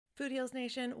Food Heals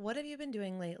Nation, what have you been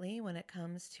doing lately when it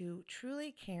comes to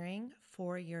truly caring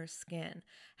for your skin?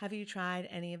 Have you tried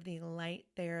any of the light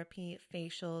therapy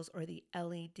facials or the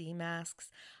LED masks?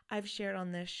 I've shared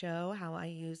on this show how I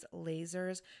use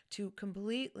lasers to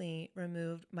completely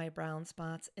remove my brown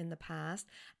spots in the past,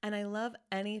 and I love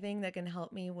anything that can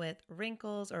help me with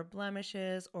wrinkles or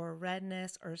blemishes or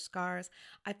redness or scars.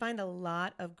 I find a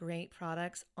lot of great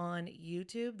products on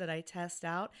YouTube that I test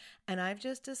out, and I've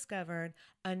just discovered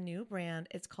a new brand.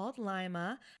 It's called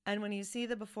Lima. And when you see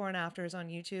the before and afters on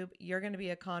YouTube, you're going to be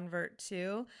a convert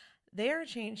too. They are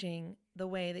changing the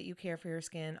way that you care for your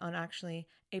skin on actually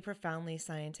a profoundly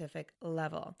scientific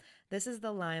level. This is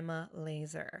the Lima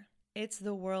laser. It's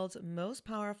the world's most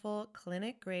powerful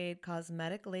clinic-grade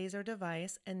cosmetic laser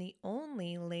device and the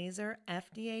only laser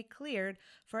FDA cleared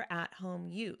for at-home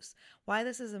use. Why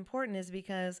this is important is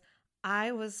because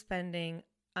I was spending,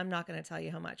 I'm not going to tell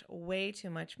you how much, way too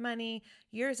much money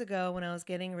years ago when I was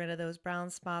getting rid of those brown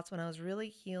spots, when I was really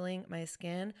healing my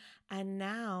skin. And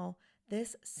now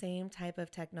this same type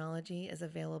of technology is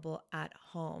available at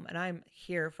home, and I'm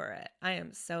here for it. I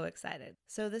am so excited.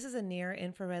 So this is a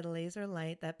near-infrared laser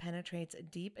light that penetrates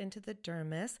deep into the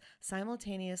dermis,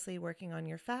 simultaneously working on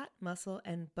your fat, muscle,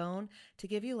 and bone to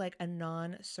give you like a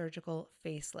non-surgical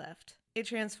facelift. It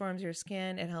transforms your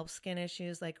skin. It helps skin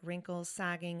issues like wrinkles,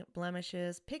 sagging,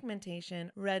 blemishes,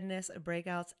 pigmentation, redness,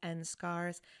 breakouts, and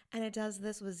scars. And it does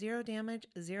this with zero damage,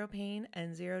 zero pain,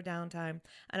 and zero downtime.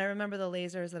 And I remember the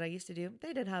lasers that I used to do,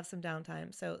 they did have some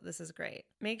downtime, so this is great.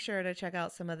 Make sure to check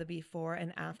out some of the before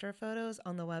and after photos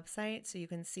on the website so you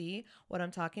can see what I'm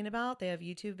talking about. They have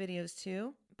YouTube videos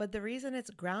too. But the reason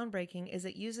it's groundbreaking is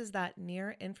it uses that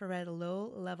near-infrared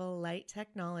low-level light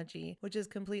technology, which is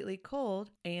completely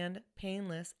cold and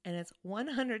painless, and it's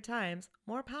 100 times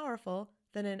more powerful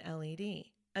than an LED.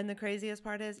 And the craziest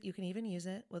part is you can even use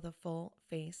it with a full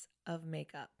face of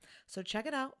makeup. So check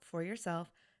it out for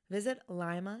yourself. Visit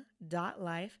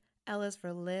lima.life. L is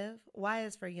for live, Y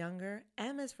is for younger,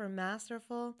 M is for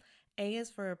masterful, A is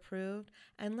for approved,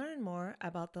 and learn more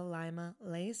about the Lima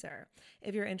laser.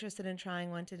 If you're interested in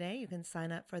trying one today, you can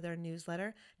sign up for their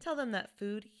newsletter. Tell them that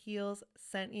Food Heals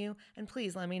sent you, and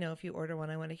please let me know if you order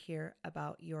one. I want to hear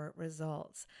about your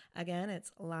results. Again,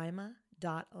 it's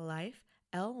lima.life,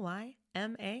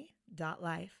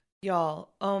 Lyma.life.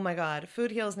 Y'all, oh my God,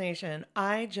 Food Heals Nation,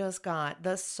 I just got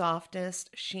the softest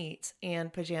sheets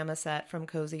and pajama set from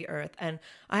Cozy Earth, and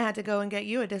I had to go and get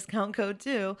you a discount code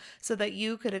too so that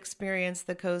you could experience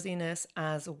the coziness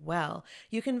as well.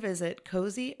 You can visit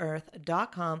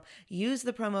CozyEarth.com, use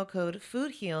the promo code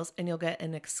FoodHeals, and you'll get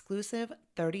an exclusive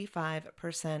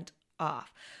 35%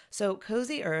 off. So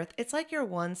Cozy Earth, it's like your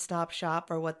one-stop shop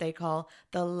for what they call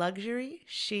the luxury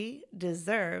she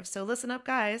deserves. So listen up,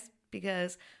 guys,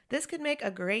 because this could make a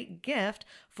great gift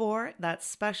for that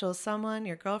special someone,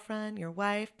 your girlfriend, your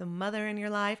wife, the mother in your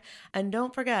life. And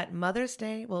don't forget, Mother's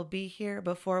Day will be here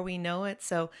before we know it.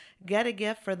 So get a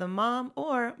gift for the mom,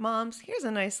 or moms, here's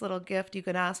a nice little gift you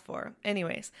could ask for.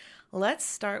 Anyways, let's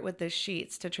start with the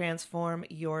sheets to transform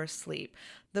your sleep.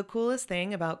 The coolest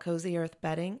thing about Cozy Earth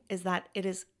bedding is that it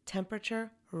is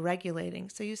temperature regulating,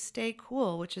 so you stay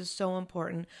cool, which is so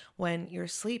important when you're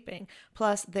sleeping.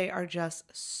 Plus, they are just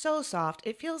so soft.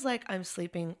 It feels like I'm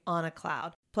sleeping on a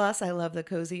cloud. Plus, I love the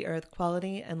Cozy Earth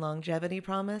quality and longevity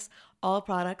promise. All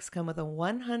products come with a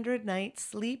 100-night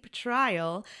sleep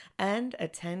trial and a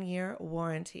 10-year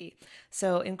warranty.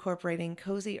 So incorporating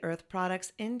Cozy Earth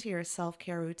products into your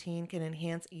self-care routine can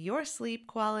enhance your sleep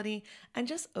quality and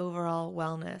just overall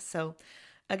wellness. So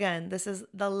again, this is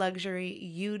the luxury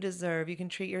you deserve. You can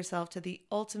treat yourself to the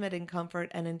ultimate in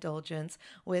comfort and indulgence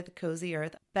with Cozy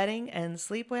Earth bedding and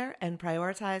sleepwear, and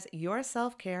prioritize your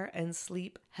self-care and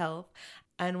sleep health.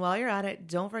 And while you're at it,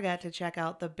 don't forget to check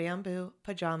out the bamboo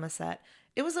pajama set.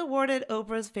 It was awarded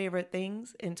Oprah's favorite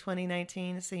things in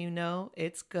 2019, so you know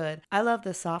it's good. I love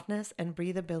the softness and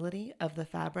breathability of the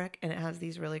fabric, and it has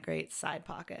these really great side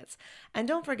pockets. And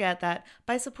don't forget that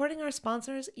by supporting our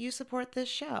sponsors, you support this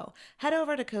show. Head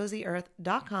over to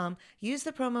CozyEarth.com, use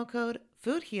the promo code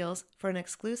FoodHeals for an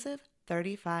exclusive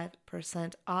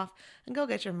 35% off, and go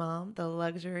get your mom the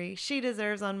luxury she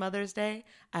deserves on Mother's Day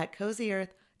at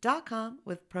CozyEarth.com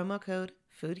with promo code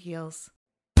FoodHeals.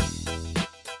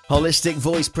 Holistic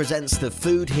Voice presents the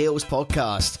Food Heals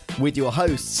podcast with your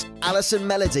hosts, Alison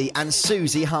Melody and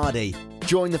Susie Hardy.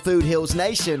 Join the Food Heals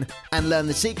Nation and learn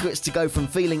the secrets to go from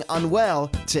feeling unwell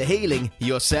to healing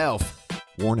yourself.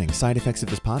 Warning, side effects of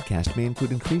this podcast may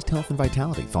include increased health and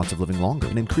vitality, thoughts of living longer,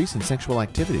 an increase in sexual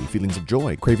activity, feelings of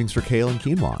joy, cravings for kale and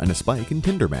quinoa, and a spike in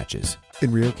Tinder matches.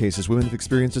 In rare cases, women have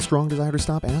experienced a strong desire to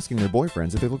stop asking their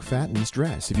boyfriends if they look fat and in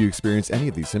stress. If you experience any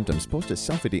of these symptoms, post a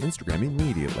selfie to Instagram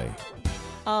immediately.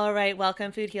 All right,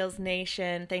 welcome Food Heals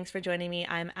Nation. Thanks for joining me.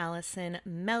 I'm Allison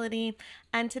Melody,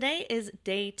 and today is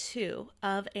day 2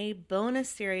 of a bonus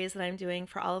series that I'm doing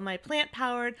for all of my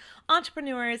plant-powered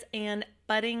entrepreneurs and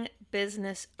budding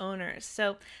business owners.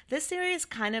 So this series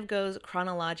kind of goes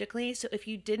chronologically. So if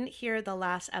you didn't hear the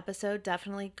last episode,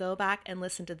 definitely go back and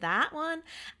listen to that one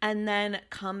and then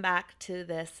come back to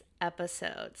this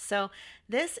episode. So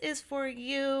this is for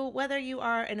you, whether you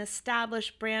are an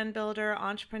established brand builder,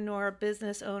 entrepreneur,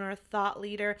 business owner, thought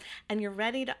leader, and you're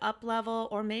ready to up level,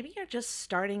 or maybe you're just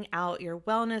starting out your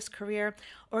wellness career,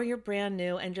 or you're brand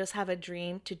new and just have a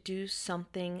dream to do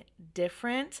something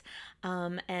different,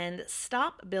 and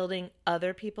stop building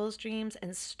other people's dreams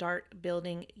and start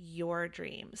building your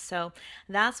dreams. So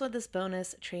that's what this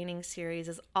bonus training series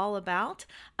is all about.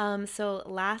 So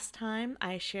last time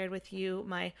I shared with you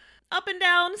my up and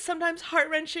down, sometimes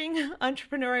heart-wrenching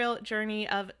entrepreneurial journey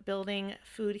of building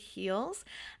Food Heals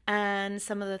and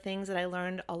some of the things that I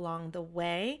learned along the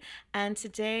way. And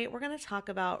today we're going to talk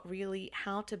about really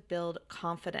how to build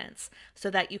confidence so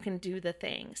that you can do the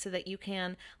thing, so that you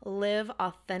can live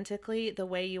authentically the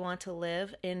way you want to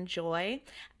live in joy.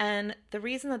 And the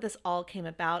reason that this all came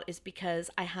about is because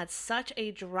I had such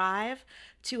a drive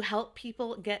to help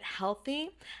people get healthy,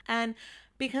 and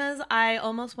because I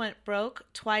almost went broke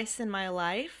twice in my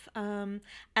life, and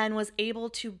was able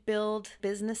to build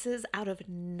businesses out of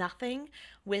nothing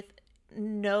with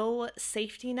no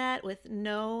safety net, with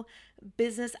no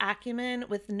business acumen,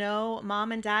 with no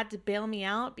mom and dad to bail me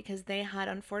out because they had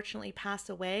unfortunately passed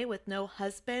away, with no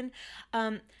husband.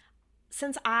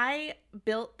 Since I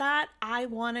built that, I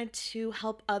wanted to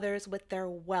help others with their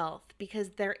wealth, because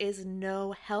there is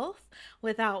no health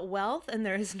without wealth, and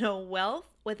there is no wealth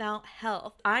without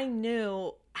health. I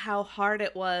knew how hard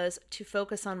it was to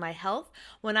focus on my health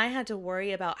when I had to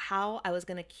worry about how I was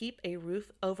going to keep a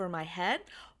roof over my head,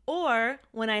 or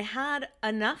when I had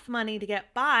enough money to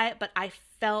get by, but I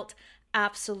felt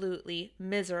absolutely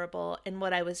miserable in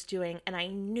what I was doing, and I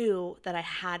knew that I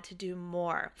had to do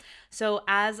more. So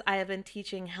as I have been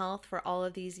teaching health for all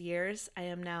of these years, I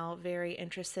am now very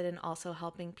interested in also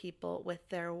helping people with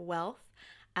their wealth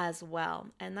as well.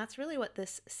 And that's really what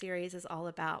this series is all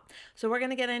about. So we're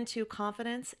going to get into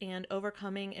confidence and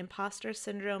overcoming imposter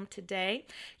syndrome today.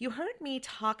 You heard me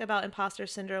talk about imposter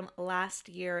syndrome last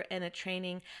year in a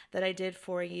training that I did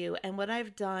for you. And what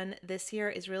I've done this year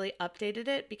is really updated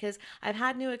it because I've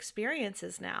had new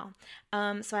experiences now.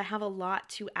 So I have a lot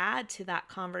to add to that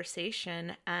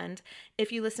conversation. And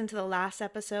if you listen to the last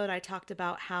episode, I talked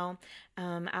about how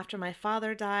after my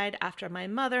father died, after my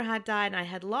mother had died, and I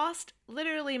had lost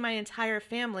literally my entire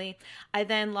family, I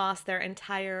then lost their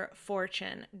entire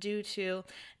fortune due to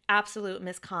absolute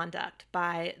misconduct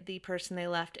by the person they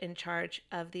left in charge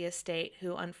of the estate,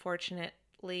 who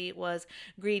unfortunately was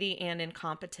greedy and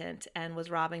incompetent and was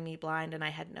robbing me blind, and I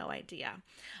had no idea.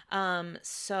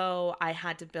 So I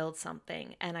had to build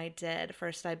something, and I did.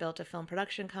 First, I built a film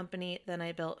production company, then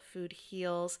I built Food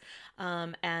Heals,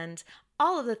 and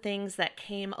all of the things that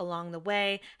came along the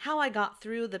way, how I got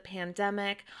through the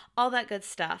pandemic, all that good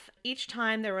stuff. Each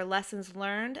time there were lessons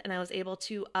learned, and I was able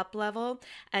to up level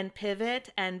and pivot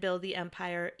and build the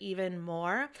empire even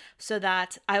more so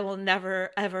that I will never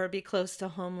ever be close to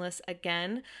homeless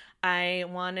again. I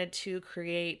wanted to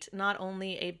create not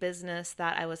only a business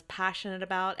that I was passionate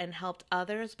about and helped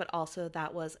others, but also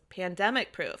that was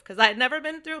pandemic proof, because I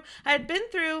had been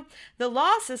through the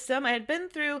law system. I had been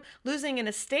through losing an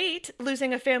estate,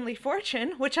 losing a family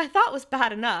fortune, which I thought was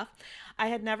bad enough. I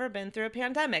had never been through a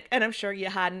pandemic, and I'm sure you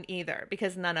hadn't either,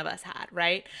 because none of us had,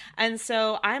 right? And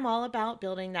so I'm all about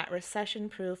building that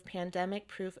recession-proof,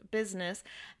 pandemic-proof business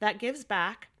that gives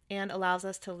back and allows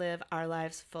us to live our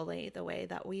lives fully the way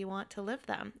that we want to live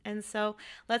them. And so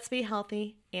let's be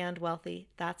healthy and wealthy.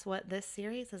 That's what this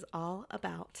series is all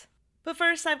about. But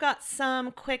first, I've got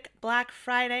some quick Black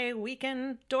Friday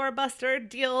weekend doorbuster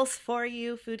deals for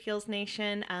you, Food Heals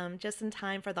Nation. Just in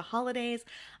time for the holidays,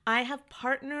 I have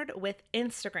partnered with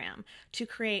Instagram to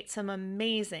create some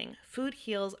amazing Food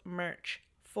Heals merch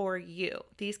for you.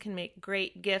 These can make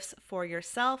great gifts for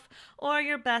yourself or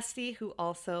your bestie who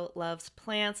also loves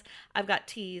plants. I've got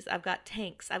teas, I've got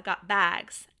tanks, I've got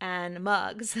bags and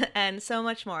mugs and so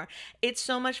much more. It's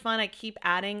so much fun. I keep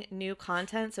adding new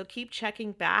content, so keep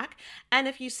checking back. And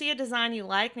if you see a design you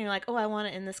like and you're like, oh, I want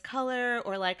it in this color,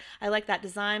 or like, I like that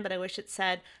design, but I wish it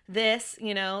said this,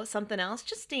 something else,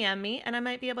 just DM me and I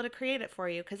might be able to create it for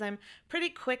you, because I'm pretty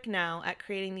quick now at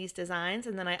creating these designs,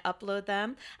 and then I upload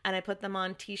them and I put them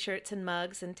on t-shirts and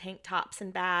mugs and tank tops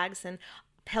and bags and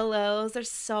pillows.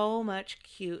 There's so much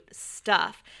cute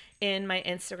stuff in my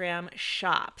Instagram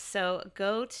shop. So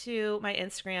go to my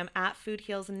Instagram at Food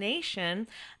Heals Nation,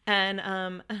 and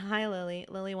hi Lily.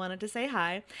 Lily wanted to say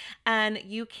hi, and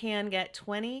you can get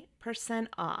 20%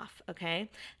 off. Okay,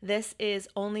 this is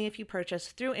only if you purchase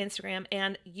through Instagram,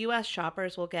 and US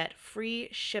shoppers will get free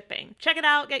shipping. Check it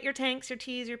out. Get your tanks, your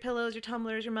teas, your pillows, your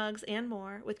tumblers, your mugs, and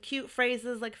more with cute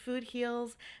phrases like food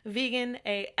heals, vegan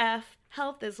AF,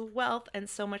 health is wealth, and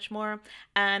so much more.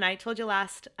 And I told you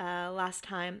last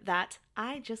time that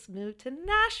I just moved to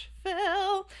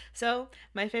Nashville. So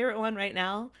my favorite one right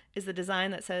now is the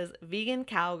design that says vegan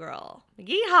cowgirl.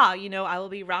 Yeehaw! I will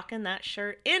be rocking that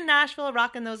shirt in Nashville,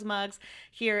 rocking those mugs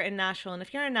here in Nashville. And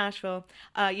if you're in Nashville,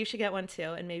 you should get one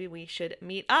too. And maybe we should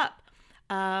meet up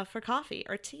for coffee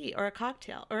or tea or a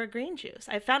cocktail or a green juice.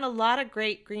 I've found a lot of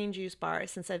great green juice bars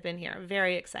since I've been here.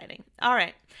 Very exciting. All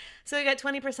right. So you get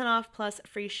 20% off plus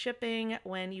free shipping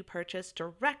when you purchase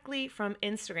directly from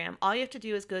Instagram. All you have to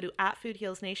do is go to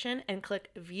 @FoodHealsNation and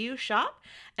click View Shop,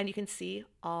 and you can see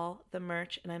all the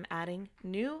merch. And I'm adding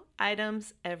new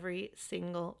items every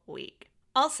single week.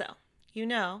 Also,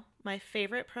 my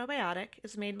favorite probiotic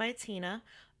is made by Tina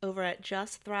over at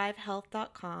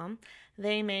justthrivehealth.com.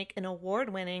 They make an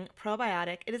award-winning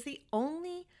probiotic. It is the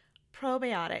only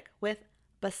probiotic with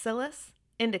Bacillus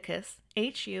indicus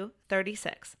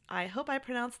HU36. I hope I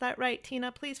pronounced that right,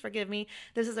 Tina. Please forgive me.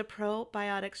 This is a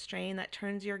probiotic strain that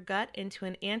turns your gut into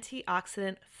an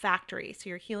antioxidant factory. So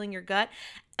you're healing your gut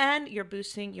and you're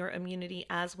boosting your immunity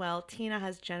as well. Tina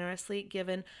has generously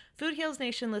given Food Heals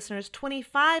Nation listeners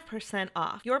 25%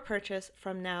 off your purchase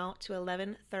from now to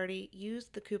 11/30. Use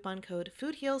the coupon code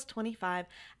FoodHeals25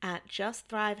 at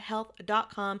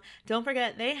justthrivehealth.com. Don't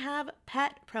forget, they have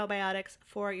pet probiotics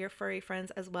for your furry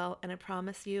friends as well, and I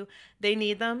promise you they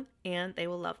need them and they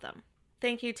will love them.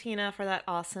 Thank you, Tina, for that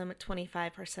awesome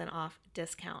 25% off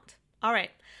discount. All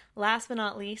right, last but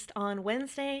not least, on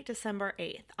Wednesday, December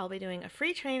 8th, I'll be doing a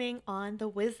free training on the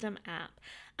Wisdom app,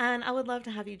 and I would love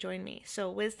to have you join me.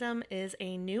 So Wisdom is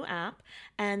a new app,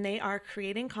 and they are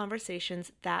creating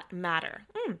conversations that matter.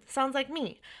 Sounds like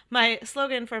me. My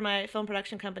slogan for my film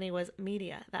production company was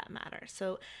Media That Matters.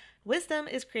 So Wisdom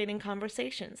is creating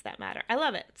conversations that matter. I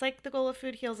love it. It's like the goal of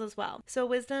Food Heals as well. So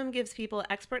Wisdom gives people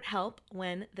expert help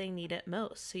when they need it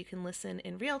most. So you can listen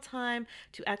in real time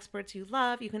to experts you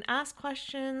love. You can ask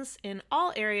questions in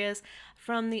all areas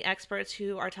from the experts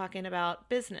who are talking about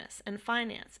business and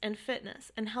finance and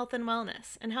fitness and health and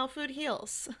wellness and how food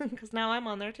heals, because now I'm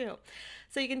on there too.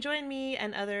 So you can join me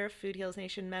and other Food Heals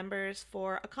Nation members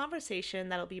for a conversation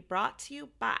that'll be brought to you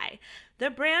by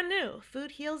the brand new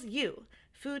Food Heals U,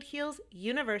 Food Heals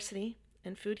University,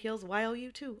 and Food Heals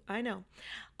YOU too, I know.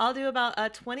 I'll do about a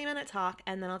 20-minute talk,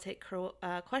 and then I'll take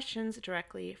questions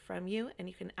directly from you, and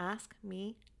you can ask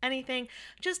me anything.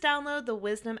 Just download the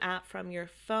Wisdom app from your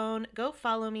phone. Go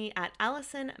follow me at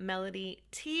Allison Melody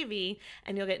TV,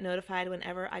 and you'll get notified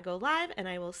whenever I go live, and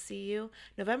I will see you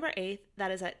November 8th. That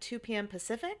is at 2 p.m.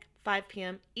 Pacific, 5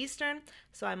 p.m. Eastern,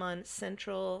 so I'm on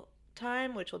Central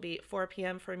time, which will be 4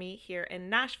 p.m. for me here in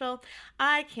Nashville.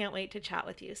 I can't wait to chat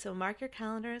with you. So mark your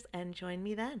calendars and join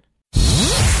me then.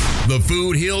 The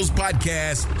Food Heals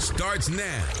Podcast starts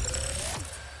now.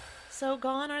 So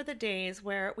gone are the days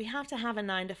where we have to have a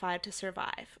 9 to 5 to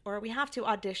survive, or we have to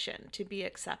audition to be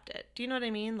accepted. Do you know what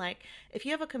I mean? Like, if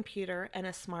you have a computer and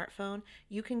a smartphone,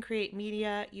 you can create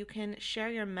media, you can share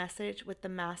your message with the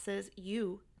masses,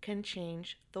 you can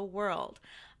change the world.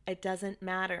 It doesn't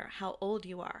matter how old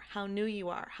you are, how new you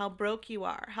are, how broke you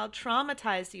are, how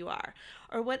traumatized you are,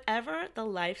 or whatever the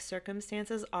life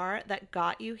circumstances are that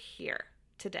got you here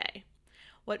today.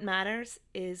 What matters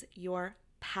is your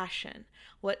passion.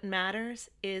 What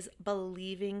matters is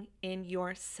believing in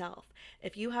yourself.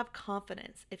 If you have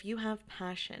confidence, if you have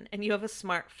passion, and you have a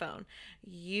smartphone,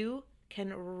 you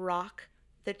can rock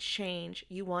the change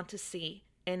you want to see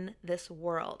in this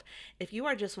world. If you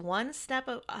are just one step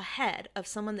ahead of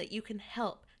someone that you can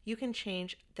help, you can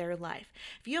change their life.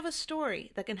 If you have a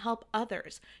story that can help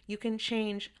others, you can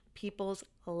change people's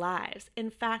lives.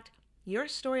 In fact, your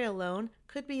story alone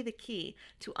could be the key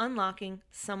to unlocking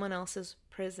someone else's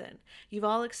prison. You've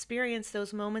all experienced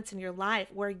those moments in your life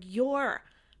where your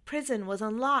prison was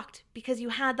unlocked because you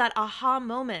had that aha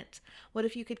moment. What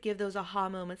if you could give those aha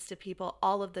moments to people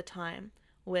all of the time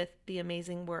with the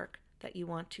amazing work that you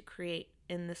want to create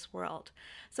in this world?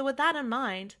 So with that in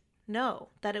mind, know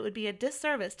that it would be a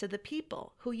disservice to the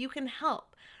people who you can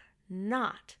help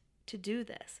not to do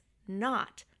this,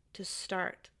 not to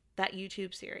start that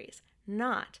YouTube series,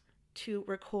 not to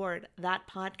record that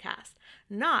podcast,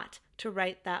 not to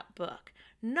write that book,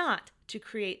 not to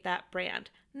create that brand,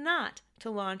 not to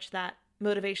launch that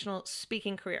motivational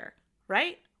speaking career,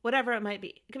 right? Whatever it might be.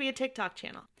 It could be a TikTok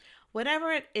channel.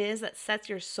 Whatever it is that sets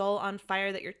your soul on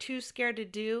fire that you're too scared to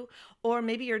do, or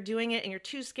maybe you're doing it and you're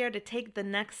too scared to take the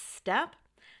next step,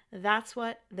 that's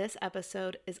what this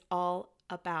episode is all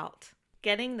about.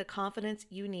 Getting the confidence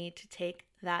you need to take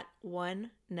that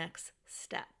one next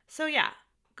step. So yeah,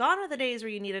 gone are the days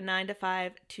where you need a 9 to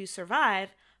 5 to survive,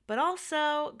 but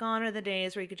also gone are the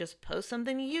days where you could just post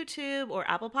something to YouTube or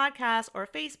Apple Podcasts or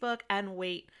Facebook and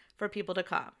wait for people to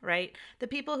come, right? The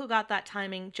people who got that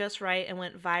timing just right and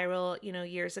went viral,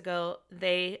 years ago,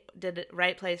 they did it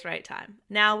right place, right time.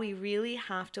 Now we really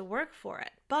have to work for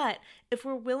it. But if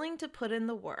we're willing to put in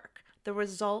the work, the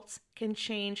results can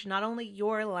change not only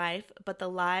your life, but the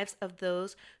lives of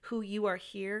those who you are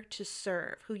here to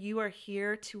serve, who you are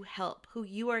here to help, who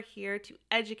you are here to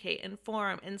educate,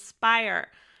 inform, inspire,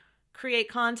 create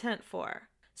content for.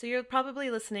 So you're probably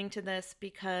listening to this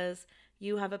because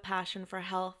you have a passion for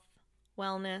health,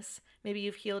 wellness. Maybe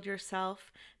you've healed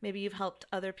yourself. Maybe you've helped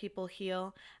other people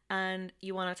heal, and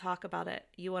you want to talk about it.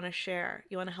 You want to share.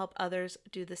 You want to help others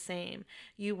do the same.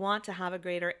 You want to have a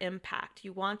greater impact.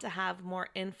 You want to have more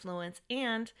influence,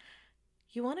 and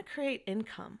you want to create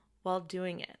income while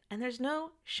doing it. And there's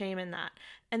no shame in that.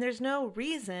 And there's no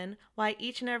reason why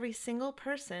each and every single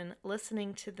person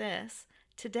listening to this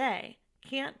today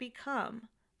can't become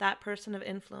that person of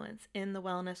influence in the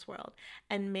wellness world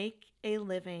and make a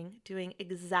living doing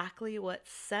exactly what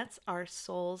sets our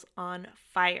souls on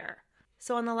fire.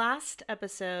 So on the last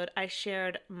episode, I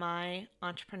shared my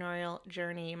entrepreneurial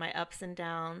journey, my ups and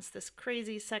downs, this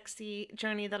crazy, sexy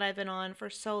journey that I've been on for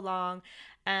so long,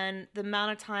 and the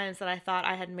amount of times that I thought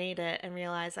I had made it and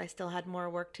realized I still had more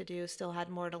work to do, still had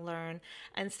more to learn,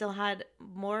 and still had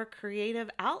more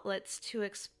creative outlets to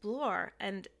explore,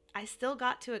 and I still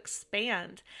got to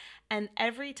expand. And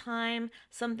every time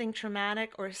something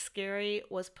traumatic or scary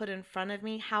was put in front of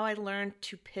me, how I learned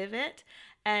to pivot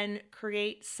and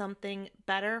create something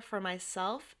better for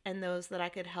myself and those that I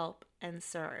could help and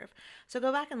serve. So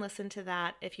go back and listen to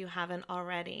that if you haven't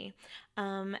already.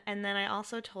 And then I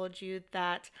also told you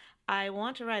that I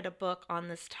want to write a book on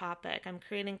this topic. I'm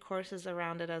creating courses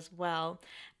around it as well.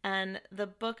 And the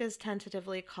book is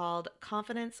tentatively called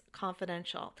Confidence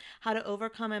Confidential: How to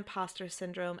Overcome Imposter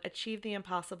Syndrome, Achieve the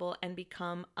Impossible, and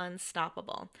Become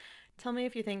Unstoppable. Tell me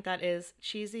if you think that is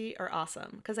cheesy or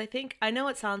awesome, because I know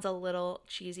it sounds a little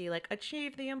cheesy, like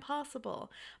achieve the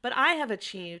impossible, but I have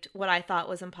achieved what I thought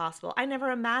was impossible. I never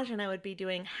imagined I would be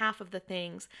doing half of the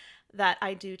things that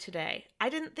I do today. I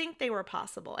didn't think they were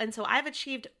possible. And so I've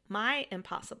achieved my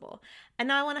impossible. And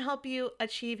now I want to help you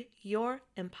achieve your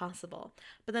impossible.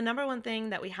 But the number one thing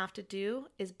that we have to do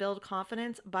is build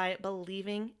confidence by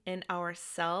believing in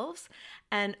ourselves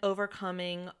and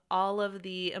overcoming all of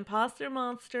the imposter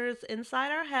monsters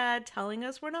inside our head telling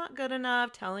us we're not good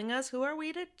enough, telling us who are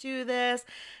we to do this,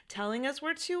 telling us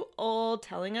we're too old,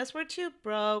 telling us we're too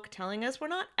broke, telling us we're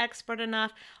not expert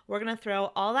enough. We're going to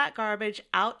throw all that garbage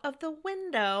out of the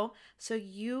window so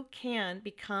you can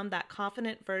become that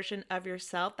confident version of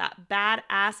yourself, that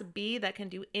badass bee that can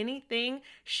do anything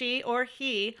she or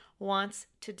he wants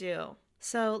to do.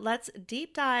 So let's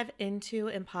deep dive into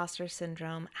imposter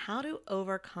syndrome, how to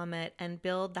overcome it and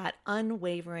build that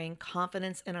unwavering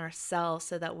confidence in ourselves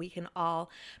so that we can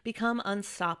all become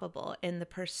unstoppable in the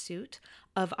pursuit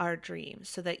of our dreams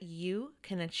so that you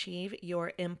can achieve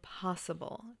your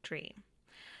impossible dream.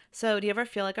 So do you ever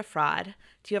feel like a fraud?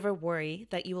 Do you ever worry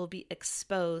that you will be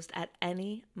exposed at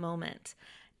any moment?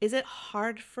 Is it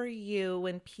hard for you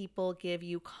when people give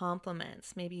you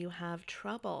compliments? Maybe you have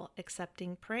trouble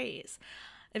accepting praise.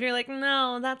 If you're like,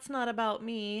 no, that's not about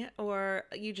me, or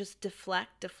you just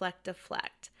deflect,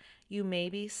 you may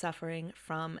be suffering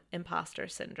from imposter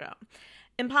syndrome.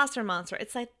 Imposter monster,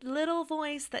 it's that little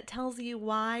voice that tells you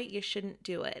why you shouldn't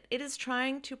do it. It is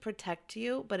trying to protect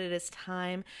you, but it is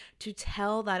time to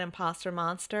tell that imposter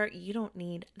monster you don't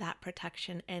need that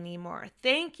protection anymore.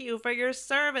 Thank you for your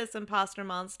service, imposter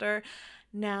monster.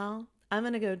 Now I'm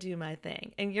going to go do my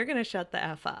thing and you're going to shut the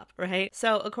F up, right?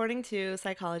 So according to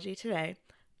Psychology Today,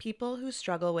 People who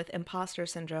struggle with imposter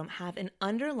syndrome have an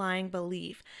underlying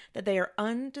belief that they are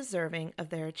undeserving of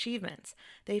their achievements.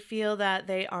 They feel that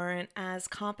they aren't as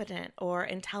competent or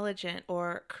intelligent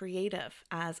or creative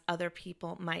as other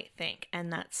people might think,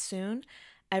 and that soon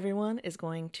everyone is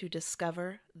going to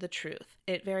discover the truth.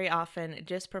 It very often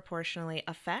disproportionately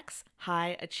affects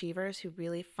high achievers who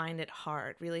really find it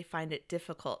hard, really find it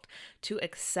difficult to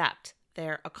accept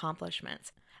their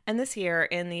accomplishments. And this year,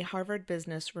 in the Harvard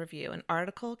Business Review, an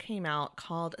article came out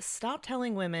called Stop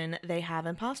Telling Women They Have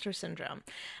Imposter Syndrome.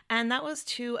 And that was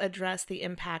to address the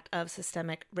impact of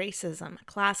systemic racism,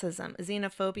 classism,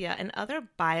 xenophobia, and other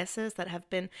biases that have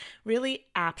been really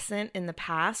absent in the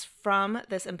past from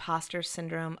this imposter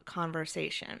syndrome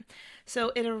conversation.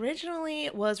 So it originally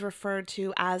was referred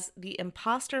to as the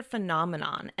imposter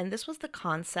phenomenon, and this was the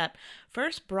concept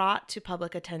first brought to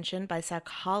public attention by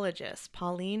psychologists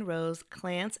Pauline Rose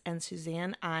Clance and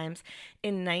Suzanne Imes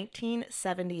in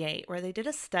 1978, where they did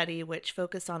a study which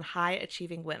focused on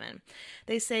high-achieving women.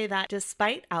 They say that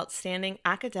despite outstanding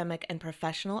academic and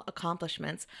professional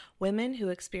accomplishments, women who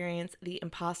experience the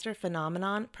imposter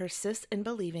phenomenon persist in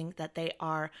believing that they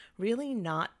are really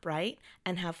not bright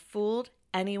and have fooled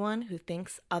anyone who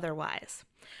thinks otherwise.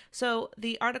 So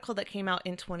the article that came out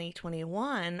in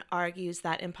 2021 argues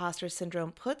that imposter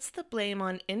syndrome puts the blame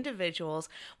on individuals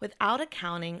without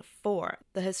accounting for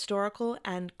the historical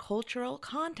and cultural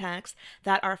context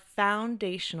that are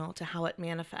foundational to how it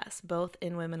manifests, both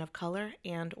in women of color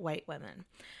and white women.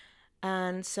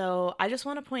 And so I just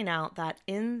want to point out that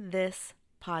in this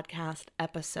podcast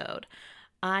episode,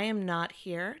 I am not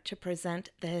here to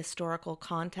present the historical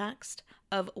context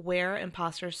of where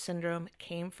imposter syndrome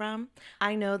came from.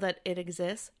 I know that it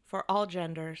exists for all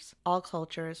genders, all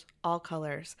cultures, all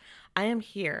colors. I am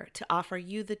here to offer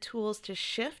you the tools to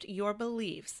shift your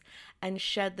beliefs and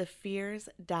shed the fears,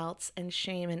 doubts, and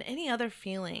shame and any other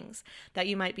feelings that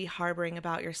you might be harboring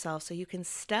about yourself so you can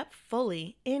step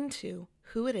fully into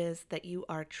who it is that you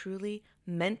are truly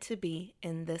meant to be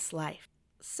in this life.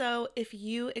 So if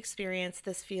you experience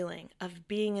this feeling of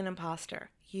being an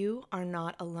imposter, you are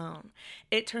not alone.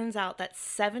 It turns out that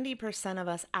 70% of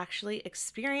us actually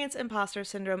experience imposter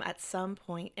syndrome at some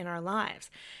point in our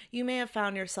lives. You may have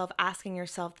found yourself asking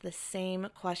yourself the same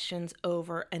questions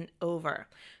over and over.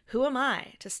 Who am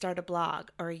I to start a blog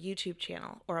or a YouTube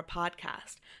channel or a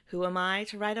podcast? Who am I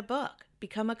to write a book,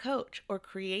 become a coach, or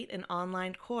create an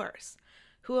online course?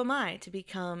 Who am I to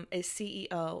become a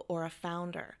CEO or a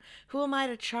founder? Who am I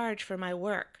to charge for my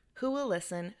work? Who will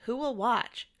listen? Who will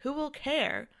watch? Who will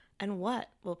care? And what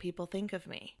will people think of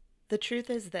me? The truth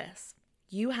is this.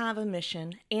 You have a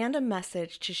mission and a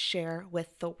message to share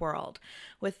with the world.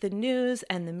 With the news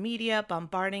and the media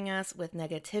bombarding us with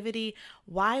negativity,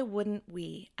 why wouldn't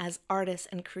we, as artists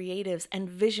and creatives and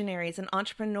visionaries and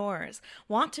entrepreneurs,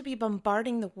 want to be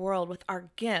bombarding the world with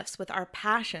our gifts, with our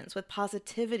passions, with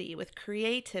positivity, with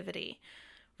creativity?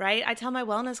 Right? I tell my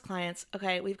wellness clients,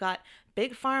 okay, we've got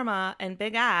big pharma and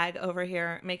big ag over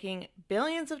here making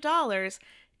billions of dollars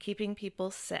keeping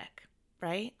people sick,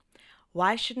 right?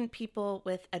 Why shouldn't people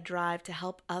with a drive to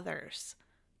help others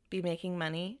be making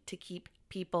money to keep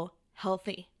people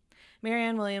healthy?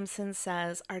 Marianne Williamson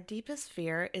says, our deepest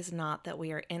fear is not that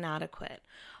we are inadequate.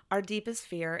 Our deepest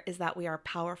fear is that we are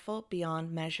powerful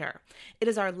beyond measure. It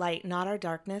is our light, not our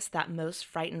darkness, that most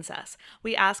frightens us.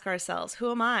 We ask ourselves,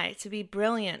 who am I to be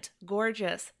brilliant,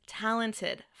 gorgeous,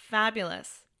 talented,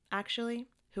 fabulous? Actually,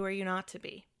 who are you not to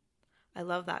be? I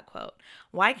love that quote.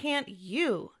 Why can't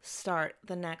you start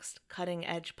the next cutting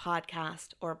edge podcast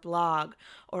or blog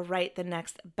or write the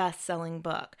next best-selling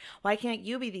book? Why can't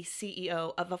you be the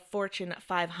CEO of a Fortune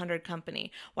 500 company?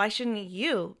 Why shouldn't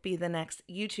you be the next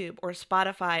YouTube or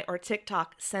Spotify or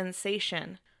TikTok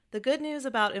sensation? The good news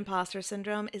about imposter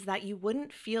syndrome is that you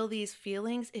wouldn't feel these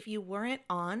feelings if you weren't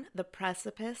on the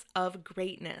precipice of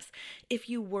greatness, if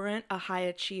you weren't a high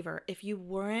achiever, if you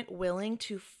weren't willing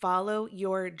to follow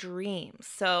your dreams.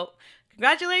 So,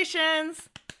 congratulations!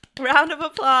 Round of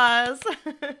applause.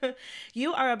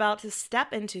 You are about to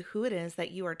step into who it is that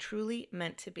you are truly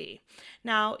meant to be.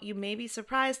 Now, you may be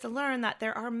surprised to learn that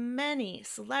there are many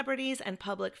celebrities and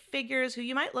public figures who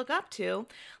you might look up to,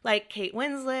 like Kate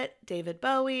Winslet, David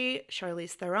Bowie,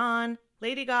 Charlize Theron,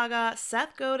 Lady Gaga,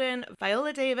 Seth Godin,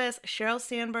 Viola Davis, Sheryl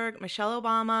Sandberg, Michelle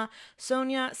Obama,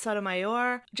 Sonia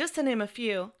Sotomayor, just to name a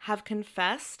few, have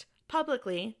confessed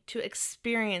publicly to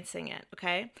experiencing it,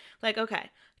 okay? Like, okay,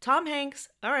 Tom Hanks,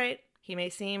 all right, He may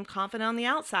seem confident on the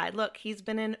outside. Look, he's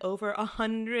been in over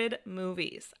 100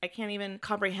 movies. I can't even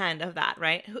comprehend of that,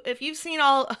 right? If you've seen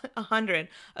all 100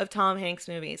 of Tom Hanks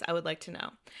movies, I would like to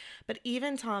know. But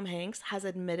even Tom Hanks has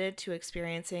admitted to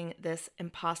experiencing this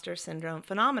imposter syndrome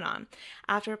phenomenon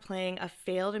after playing a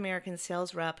failed American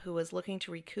sales rep who was looking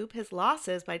to recoup his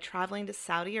losses by traveling to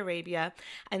Saudi Arabia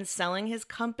and selling his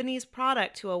company's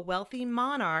product to a wealthy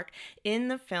monarch in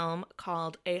the film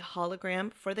called A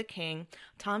Hologram for the King.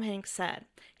 Tom Hanks said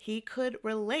he could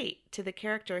relate to the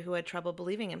character who had trouble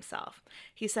believing himself.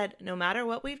 He said, no matter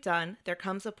what we've done, there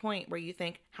comes a point where you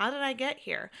think, how did I get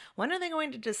here? When are they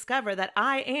going to discover that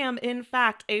I am, in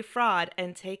fact, a fraud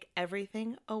and take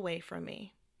everything away from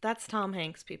me? That's Tom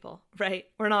Hanks, people, right?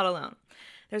 We're not alone.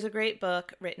 There's a great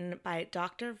book written by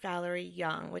Dr. Valerie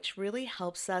Young, which really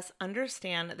helps us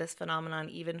understand this phenomenon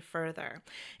even further.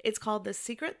 It's called The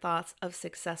Secret Thoughts of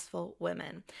Successful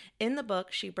Women. In the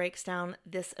book, she breaks down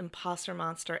this imposter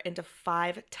monster into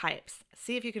 5 types.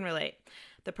 See if you can relate.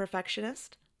 The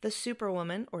perfectionist, the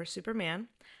superwoman or superman,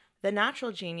 the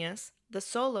natural genius, the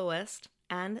soloist,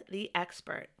 and the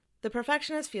expert. The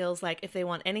perfectionist feels like if they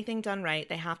want anything done right,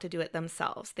 they have to do it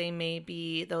themselves. They may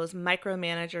be those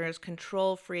micromanagers,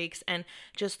 control freaks, and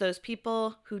just those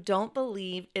people who don't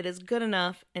believe it is good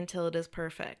enough until it is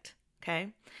perfect. Okay?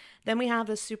 Then we have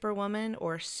the superwoman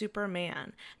or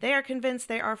superman. They are convinced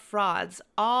they are frauds.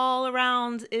 All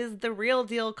around is the real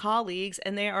deal colleagues,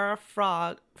 and they are a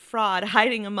fraud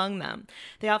hiding among them.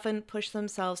 They often push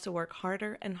themselves to work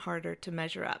harder and harder to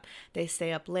measure up. They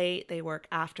stay up late, they work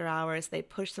after hours, they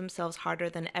push themselves harder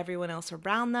than everyone else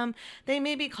around them. They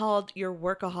may be called your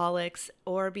workaholics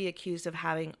or be accused of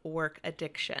having work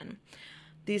addiction.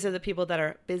 These are the people that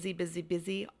are busy, busy,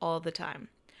 busy all the time.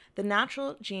 The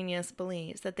natural genius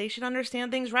believes that they should understand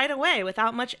things right away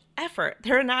without much effort.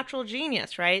 They're a natural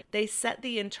genius, right? They set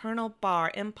the internal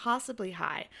bar impossibly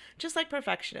high, just like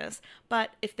perfectionists.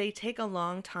 But if they take a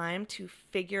long time to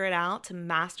figure it out, to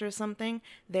master something,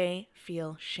 they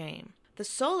feel shame. The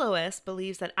soloist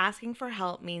believes that asking for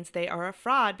help means they are a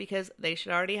fraud because they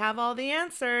should already have all the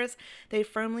answers. They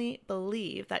firmly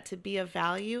believe that to be of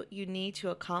value, you need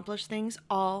to accomplish things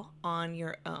all on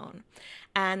your own.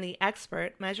 And the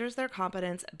expert measures their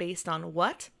competence based on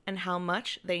what and how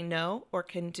much they know or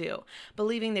can do.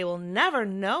 Believing they will never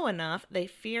know enough, they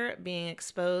fear being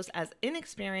exposed as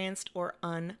inexperienced or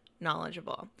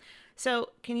unknowledgeable. So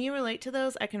can you relate to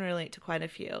those? I can relate to quite a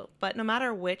few. But no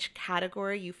matter which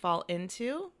category you fall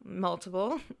into,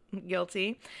 multiple,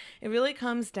 guilty, it really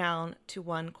comes down to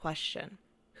one question.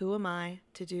 Who am I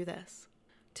to do this?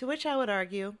 To which I would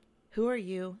argue, who are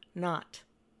you not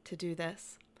to do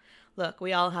this? Look,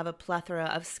 we all have a plethora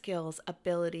of skills,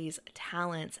 abilities,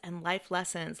 talents, and life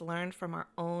lessons learned from our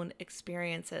own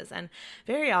experiences. And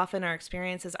very often our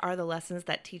experiences are the lessons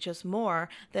that teach us more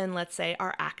than, let's say,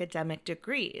 our academic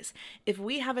degrees. If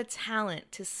we have a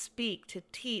talent to speak, to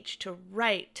teach, to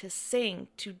write, to sing,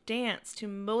 to dance, to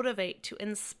motivate, to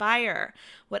inspire,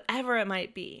 whatever it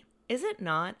might be, is it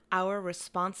not our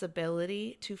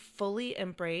responsibility to fully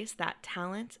embrace that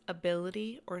talent,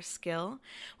 ability, or skill?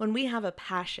 When we have a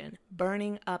passion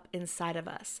burning up inside of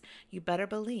us, you better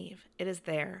believe it is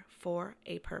there for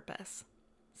a purpose.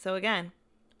 So again,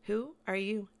 who are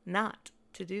you not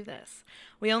to do this?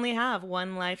 We only have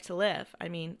one life to live. I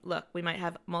mean, look, we might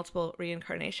have multiple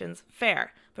reincarnations,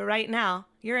 fair, but right now,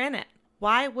 you're in it.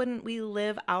 Why wouldn't we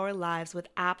live our lives with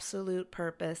absolute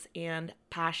purpose and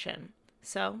passion?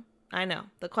 So, I know.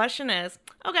 The question is,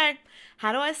 okay,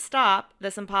 how do I stop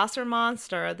this imposter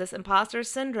monster, this imposter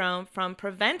syndrome from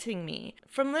preventing me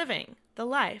from living the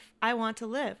life I want to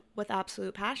live with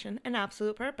absolute passion and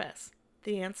absolute purpose?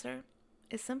 The answer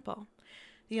is simple.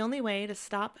 The only way to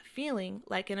stop feeling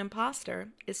like an imposter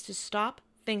is to stop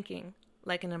thinking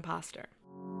like an imposter.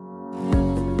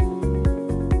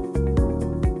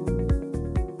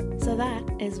 So that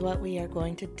is what we are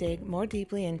going to dig more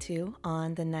deeply into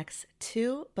on the next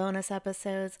 2 bonus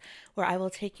episodes, where I will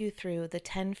take you through the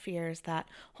 10 fears that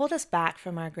hold us back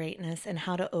from our greatness and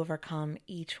how to overcome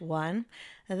each one.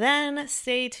 Then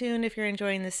stay tuned if you're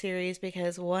enjoying the series,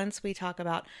 because once we talk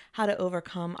about how to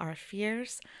overcome our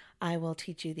fears, I will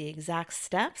teach you the exact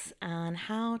steps on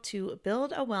how to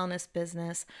build a wellness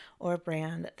business or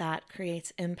brand that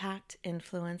creates impact,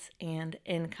 influence, and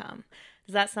income.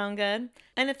 Does that sound good?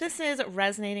 And if this is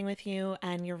resonating with you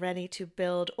and you're ready to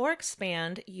build or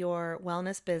expand your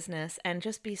wellness business and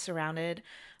just be surrounded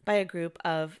by a group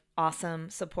of awesome,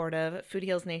 supportive Food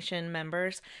Heals Nation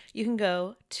members, you can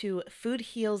go to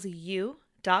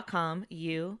foodhealsyou.com,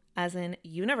 U as in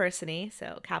university,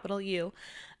 so capital U,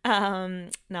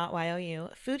 not Y-O-U.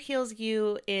 Food Heals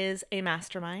You is a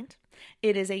mastermind.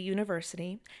 It is a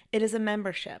university. It is a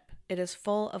membership. It is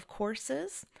full of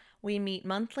courses. We meet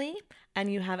monthly,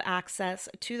 and you have access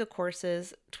to the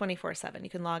courses 24/7. You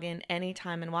can log in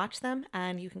anytime and watch them,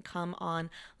 and you can come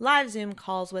on live Zoom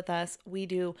calls with us. We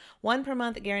do one per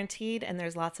month guaranteed, and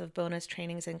there's lots of bonus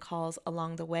trainings and calls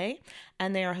along the way.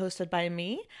 And they are hosted by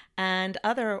me and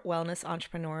other wellness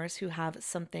entrepreneurs who have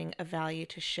something of value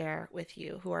to share with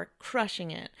you, who are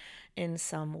crushing it in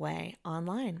some way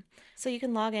online. So you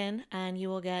can log in and you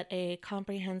will get a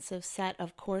comprehensive set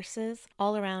of courses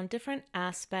all around different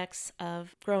aspects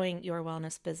of growing your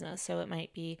wellness business. So it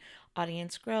might be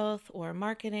audience growth or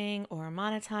marketing or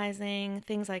monetizing,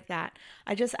 things like that.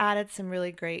 I just added some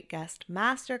really great guest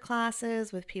master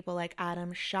classes with people like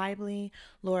Adam Shively,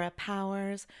 Laura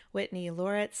Powers, Whitney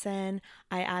Lauritsen.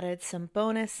 I added some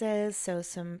bonuses, so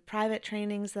some private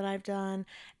trainings that I've done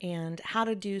and how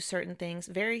to do certain things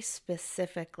very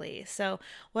specifically. So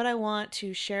what I want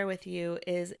to share with you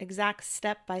is exact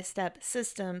step-by-step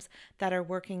systems that are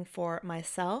working for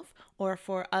myself or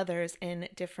for others in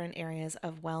different areas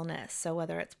of wellness. So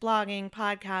whether it's blogging,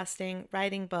 podcasting,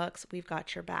 writing books, we've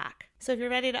got your back. So if you're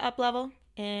ready to up level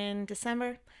in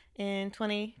December in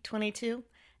 2022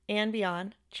 and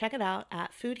beyond, check it out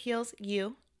at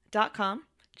foodhealsyou.com,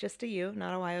 just a U,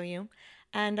 not a Y-O-U.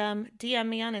 And DM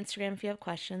me on Instagram if you have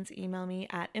questions. Email me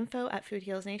at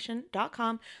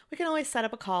info@foodhealsnation.com. We can always set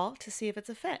up a call to see if it's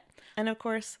a fit. And of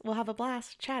course, we'll have a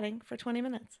blast chatting for 20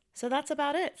 minutes. So that's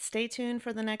about it. Stay tuned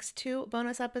for the next 2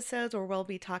 bonus episodes where we'll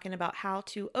be talking about how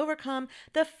to overcome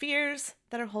the fears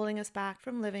that are holding us back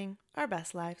from living our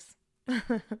best lives.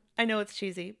 I know it's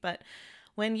cheesy, but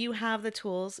when you have the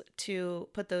tools to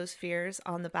put those fears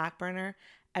on the back burner,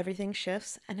 everything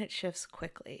shifts and it shifts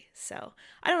quickly. So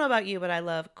I don't know about you, but I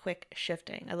love quick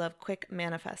shifting. I love quick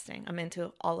manifesting. I'm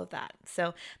into all of that.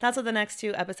 So that's what the next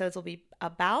 2 episodes will be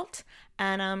about.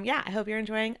 And I hope you're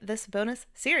enjoying this bonus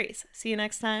series. See you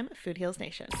next time, Food Heals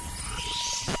Nation.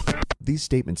 These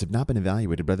statements have not been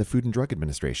evaluated by the Food and Drug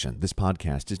Administration. This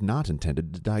podcast is not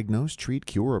intended to diagnose, treat,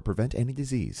 cure, or prevent any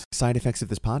disease. Side effects of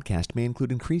this podcast may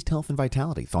include increased health and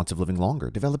vitality, thoughts of living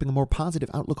longer, developing a more positive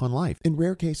outlook on life. In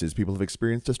rare cases, people have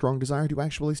experienced a strong desire to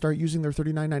actually start using their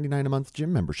 $39.99 a month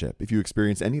gym membership. If you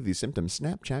experience any of these symptoms,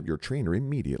 Snapchat your trainer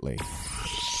immediately.